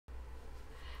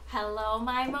Hello,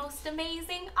 my most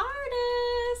amazing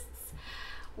artists.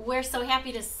 We're so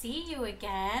happy to see you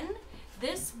again.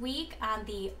 This week on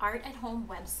the Art at Home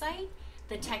website,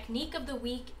 the technique of the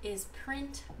week is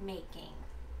printmaking.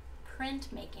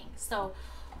 Printmaking. So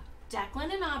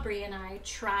Declan and Aubrey and I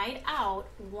tried out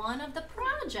one of the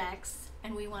projects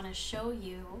and we want to show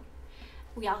you.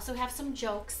 We also have some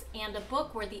jokes and a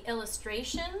book where the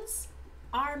illustrations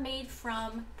are made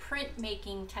from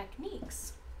printmaking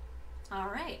techniques. All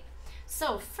right,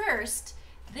 so first,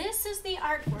 this is the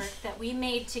artwork that we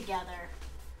made together.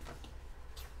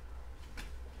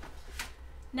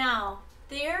 Now,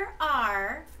 there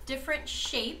are different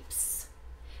shapes,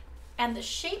 and the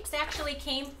shapes actually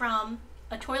came from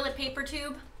a toilet paper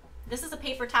tube. This is a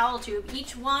paper towel tube.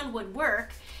 Each one would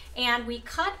work, and we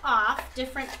cut off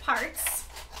different parts.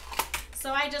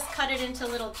 So I just cut it into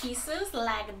little pieces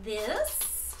like this.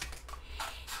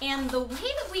 And the way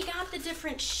that we got the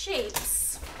different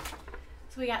shapes,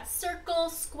 so we got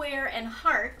circle, square, and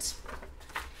heart.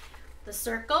 The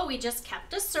circle, we just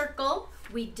kept a circle.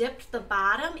 We dipped the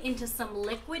bottom into some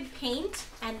liquid paint,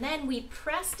 and then we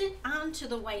pressed it onto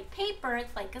the white paper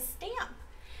like a stamp.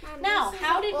 Mom, now,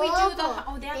 how did we do the,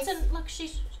 oh, that's this, look,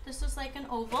 this is like an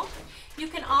oval. You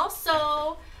can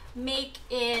also make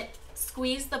it,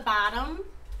 squeeze the bottom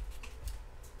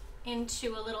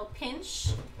into a little pinch,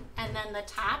 and then the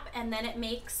top, and then it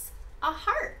makes a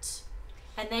heart.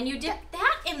 And then you dip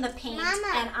that in the paint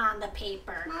and on the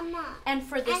paper. Mama. And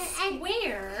for the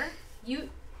square, you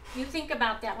think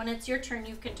about that. When it's your turn,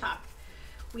 you can talk.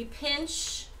 We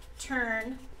pinch,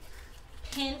 turn,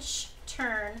 pinch,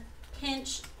 turn,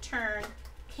 pinch, turn,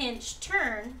 pinch,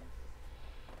 turn.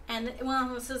 And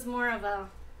well, this is more of a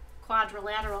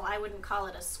quadrilateral. I wouldn't call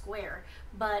it a square,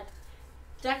 but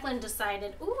Declan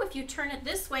decided, ooh, if you turn it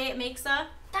this way, it makes a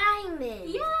diamond.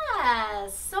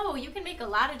 Yes. So you can make a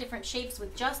lot of different shapes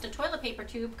with just a toilet paper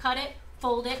tube. Cut it,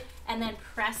 fold it, and then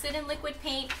press it in liquid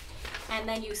paint, and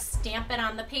then you stamp it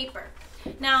on the paper.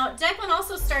 Now, Declan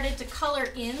also started to color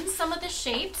in some of the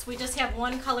shapes. We just have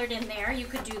one colored in there. You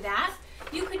could do that.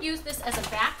 You could use this as a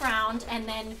background, and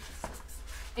then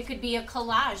it could be a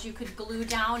collage. You could glue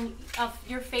down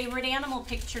your favorite animal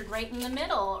pictured right in the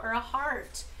middle, or a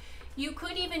heart. You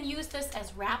could even use this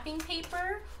as wrapping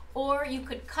paper, or you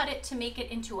could cut it to make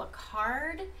it into a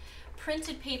card.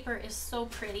 Printed paper is so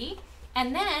pretty.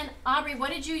 And then, Aubrey,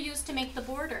 what did you use to make the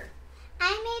border?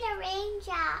 I made a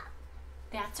raindrop.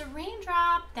 That's a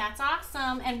raindrop. That's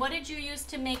awesome. And what did you use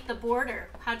to make the border?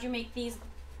 How'd you make these?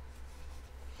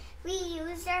 We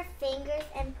used our fingers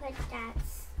and put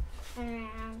dots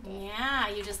around it. Yeah,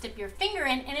 you just dip your finger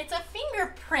in, and it's a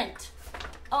fingerprint.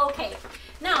 Okay,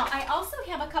 now I also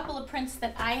have a couple of prints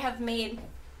that I have made.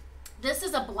 This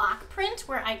is a block print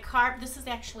where I carved, this is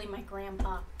actually my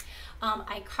grandpa.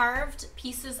 I carved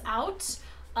pieces out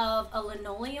of a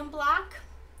linoleum block,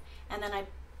 and then I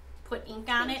put ink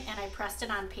on it and I pressed it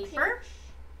on paper.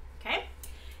 Okay,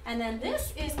 and then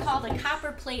this is called a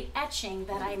copper plate etching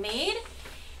that I made,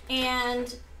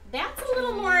 and that's a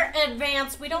little more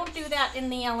advanced. We don't do that in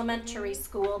the elementary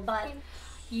school, but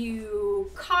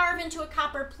you carve into a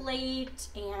copper plate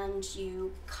and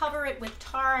you cover it with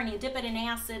tar and you dip it in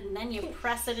acid and then you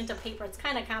press it into paper. It's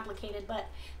kind of complicated, but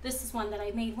this is one that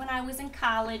I made when I was in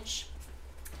college.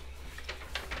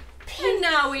 And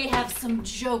now we have some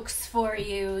jokes for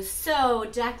you. So,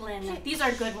 Declan, these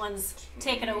are good ones.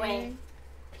 Take it away.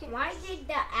 Why did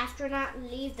the astronaut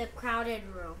leave the crowded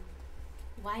room?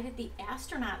 Why did the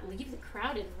astronaut leave the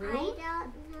crowded I room? don't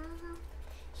know.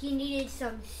 He needed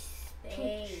some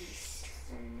space.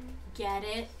 Get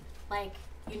it? Like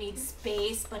you need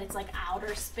space, but it's like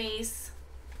outer space.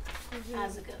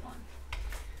 That's a good one.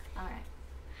 All right.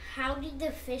 How did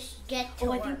the fish get to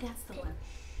Oh, I work? think that's the one.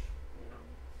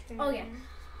 Oh yeah.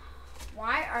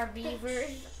 Why are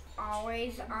beavers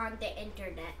always on the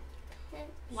internet?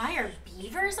 Why are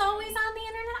beavers always on the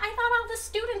internet? I thought all the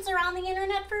students are on the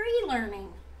internet for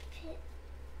e-learning.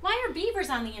 Why are beavers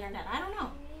on the internet? I don't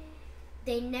know.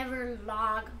 They never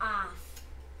log off.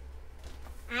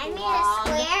 I made Log a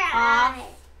square off. eye.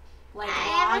 Like I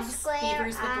have a logs, square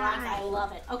beavers with logs. eye. I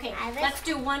love it. Okay, I have a- let's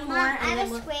do one more. Mom, and I then have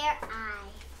a we'll... square eye.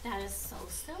 That is so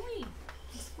silly.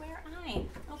 A square eye.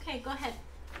 Okay, go ahead.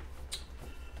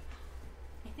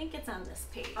 I think it's on this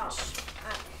page.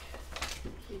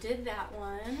 You did that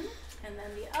one, and then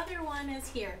the other one is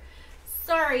here.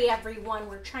 Sorry, everyone.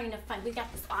 We're trying to find. We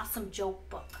got this awesome joke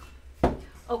book.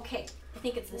 Okay, I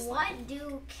think it's this one. What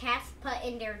do cats put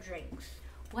in their drinks?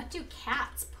 What do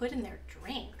cats put in their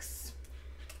drinks?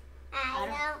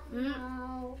 I don't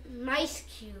know. Mice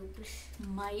cubes.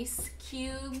 Mice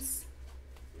cubes,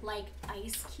 like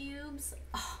ice cubes.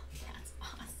 Oh, that's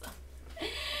awesome.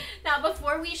 Now,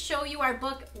 before we show you our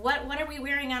book, what are we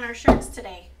wearing on our shirts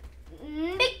today?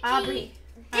 Mickey. Aubrey,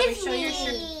 show your shirt.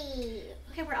 Disney.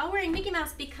 Okay, we're all wearing Mickey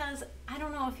Mouse because I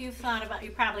don't know if you've thought about,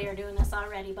 you probably are doing this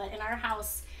already, but in our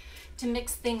house, to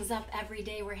mix things up every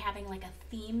day, we're having like a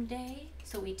theme day.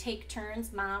 So we take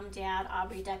turns, Mom, Dad,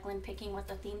 Aubrey, Declan, picking what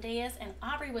the theme day is. And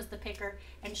Aubrey was the picker,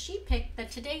 and she picked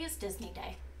that today is Disney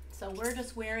Day. So we're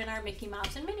just wearing our Mickey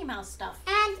Mouse and Minnie Mouse stuff.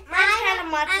 And kind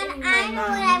of much in I my know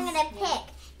what I'm gonna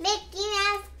pick. Mickey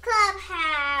Mouse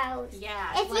Clubhouse.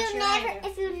 Yeah.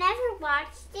 If you never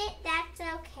watched it, that's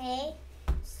okay.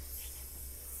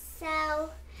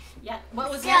 So. Yeah. What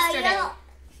was yesterday?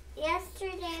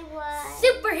 Yesterday was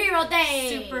Superhero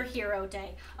Day. Superhero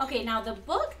Day. Okay, now the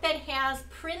book that has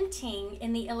printing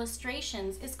in the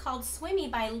illustrations is called Swimmy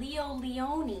by Leo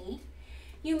Lionni.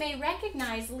 You may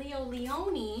recognize Leo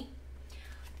Lionni.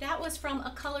 That was from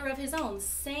A Color of His Own.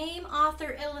 Same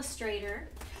author illustrator,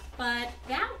 but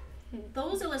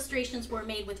those illustrations were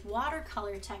made with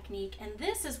watercolor technique, and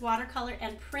this is watercolor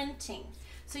and printing.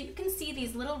 So you can see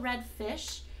these little red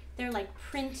fish. They're like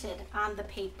printed on the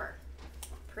paper.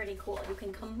 Pretty cool. You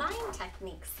can combine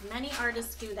techniques. Many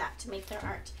artists do that to make their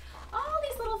art. All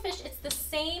these little fish, it's the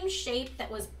same shape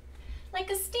that was like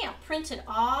a stamp printed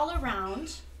all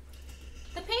around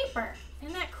the paper.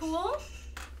 Isn't that cool?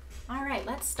 All right,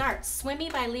 let's start. Swimmy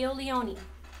by Leo Lionni.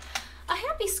 A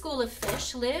happy school of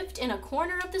fish lived in a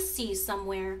corner of the sea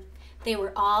somewhere. They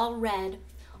were all red.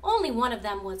 Only one of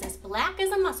them was as black as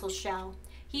a mussel shell.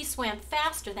 He swam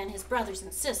faster than his brothers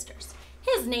and sisters.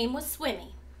 His name was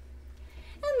Swimmy.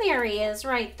 And there he is,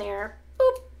 right there.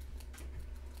 Boop.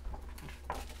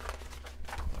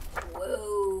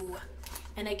 Whoa.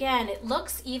 And again, it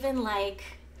looks even like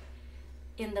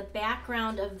in the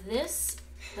background of this,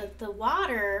 the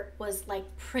water was like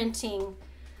printing.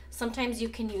 Sometimes you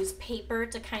can use paper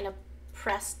to kind of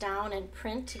press down and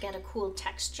print to get a cool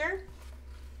texture.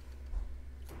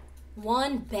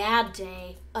 One bad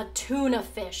day, a tuna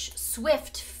fish,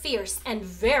 swift, fierce, and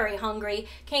very hungry,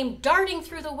 came darting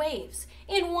through the waves.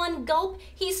 In one gulp,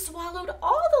 he swallowed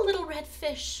all the little red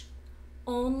fish.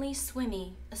 Only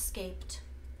Swimmy escaped.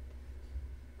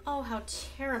 Oh, how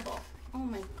terrible. Oh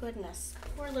my goodness.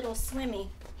 Poor little Swimmy.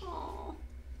 Oh.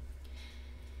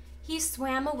 He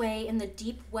swam away in the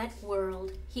deep, wet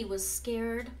world. He was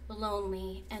scared,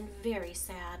 lonely, and very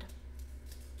sad.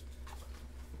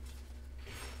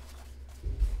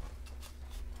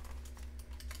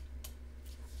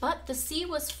 But the sea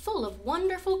was full of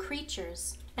wonderful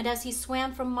creatures, and as he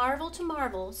swam from marvel to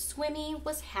marvel, Swimmy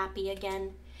was happy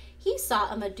again. He saw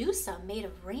a Medusa made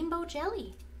of rainbow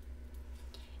jelly.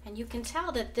 And you can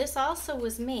tell that this also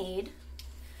was made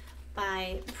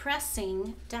by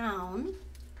pressing down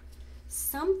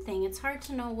something. It's hard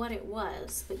to know what it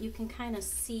was, but you can kind of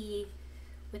see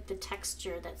with the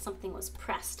texture that something was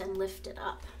pressed and lifted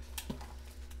up.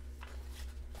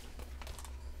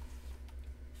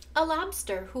 A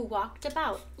lobster who walked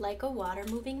about like a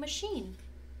water-moving machine.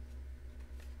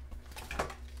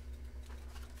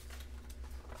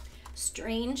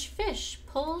 Strange fish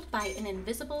pulled by an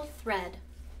invisible thread.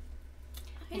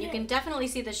 And you can definitely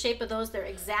see the shape of those. They're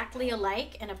exactly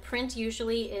alike, and a print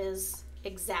usually is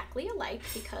exactly alike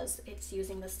because it's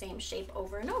using the same shape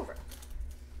over and over.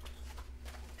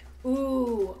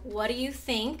 Ooh, what do you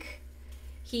think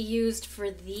he used for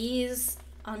these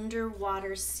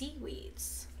underwater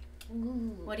seaweeds?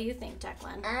 Ooh. What do you think,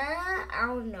 Declan? I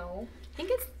don't know. I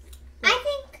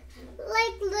think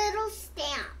like little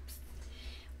stamps.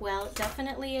 Well,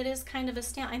 definitely it is kind of a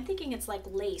stamp. I'm thinking it's like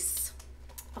lace.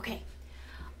 Okay.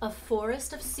 A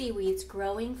forest of seaweeds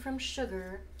growing from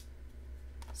sugar.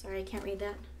 Sorry, I can't read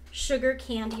that. Sugar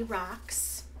candy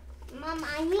rocks. Mom,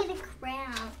 I made a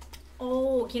crown.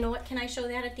 Oh, you know what? Can I show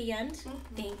that at the end?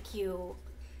 Mm-hmm. Thank you.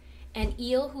 An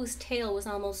eel whose tail was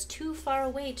almost too far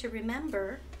away to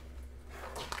remember.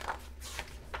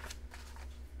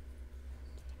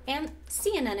 And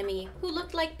sea anemone who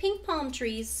looked like pink palm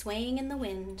trees swaying in the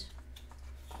wind.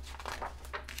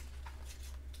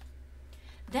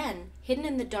 Then, hidden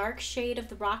in the dark shade of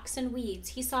the rocks and weeds,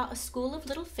 he saw a school of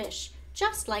little fish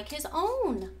just like his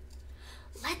own.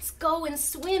 "Let's go and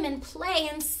swim and play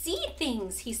and see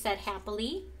things," he said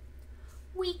happily.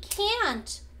 "We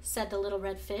can't," said the little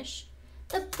red fish.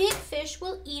 "The big fish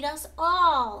will eat us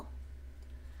all."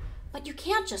 "But you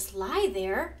can't just lie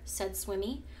there," said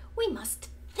Swimmy. "We must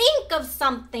think of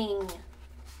something."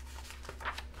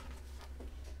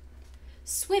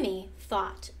 Swimmy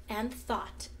thought and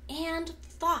thought and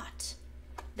thought.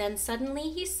 Then suddenly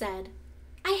he said,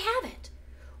 "I have it.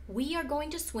 We are going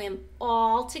to swim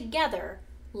all together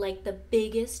like the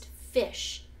biggest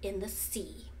fish in the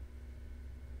sea."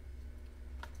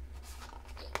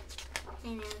 I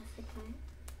know, it's the point.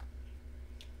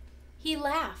 He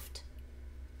laughed.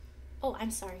 Oh,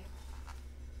 I'm sorry.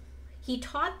 He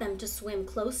taught them to swim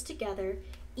close together,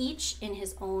 each in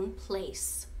his own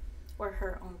place, or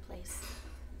her own place.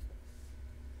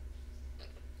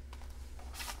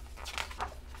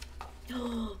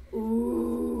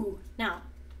 Ooh. Now,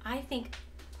 I think,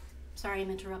 sorry I'm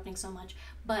interrupting so much,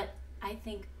 but I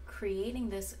think creating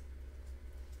this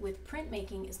with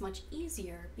printmaking is much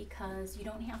easier because you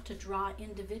don't have to draw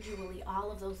individually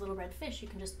all of those little red fish. You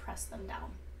can just press them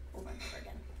down over and over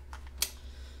again.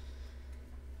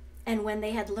 And when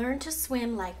they had learned to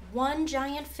swim like one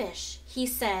giant fish, he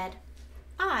said,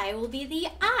 I will be the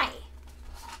eye.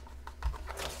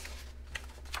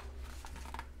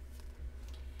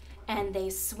 And they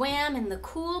swam in the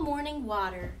cool morning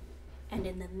water and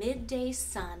in the midday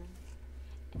sun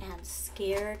and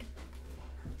scared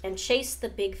and chased the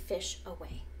big fish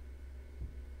away.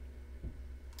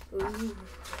 Ooh,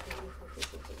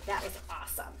 that was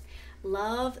awesome.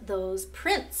 Love those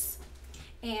prints.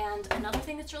 And another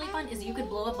thing that's really fun is you could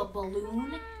blow up a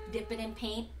balloon, dip it in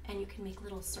paint, and you can make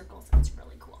little circles. It's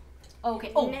really cool.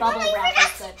 Okay. Oh, bubble wrap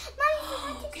is good.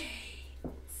 Okay.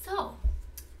 So,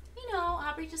 you know,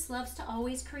 Aubrey just loves to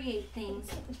always create things.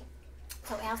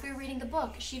 So as we were reading the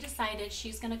book, she decided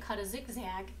she's going to cut a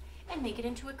zigzag and make it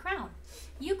into a crown.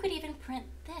 You could even print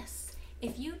this.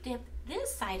 If you dip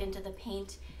this side into the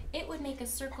paint, it would make a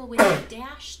circle with a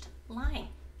dashed line.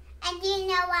 And do you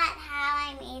know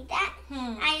how I made that?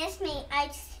 I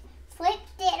just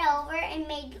flipped it over and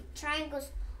made triangles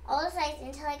all the sides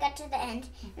until I got to the end.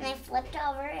 And I flipped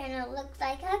over and it looked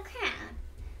like a crown.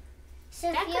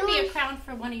 So that could be a crown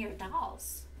for one of your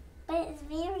dolls. But it's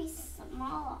very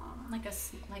small.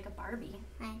 Like a Barbie.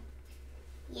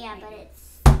 Yeah, but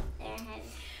it's their head.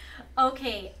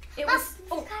 Okay, it was.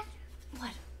 Oh,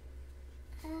 what?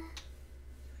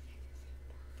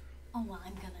 Oh well,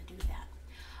 I'm gonna do that.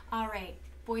 All right,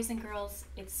 boys and girls,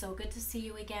 it's so good to see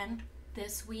you again.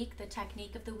 This week, the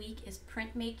technique of the week is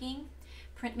printmaking.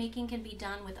 Printmaking can be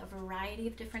done with a variety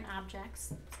of different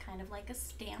objects. It's kind of like a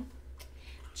stamp.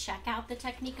 Check out the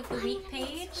technique of the week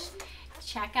page.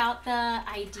 Check out the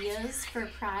ideas for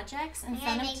projects and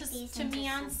send them to me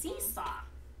on Seesaw.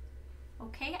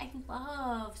 Okay, I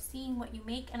love seeing what you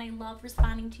make and I love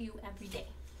responding to you every day.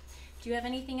 Do you have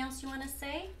anything else you want to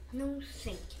say? No,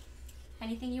 thank you.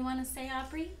 Anything you want to say,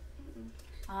 Aubrey?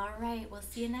 All right, we'll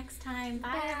see you next time.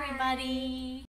 Bye. Everybody.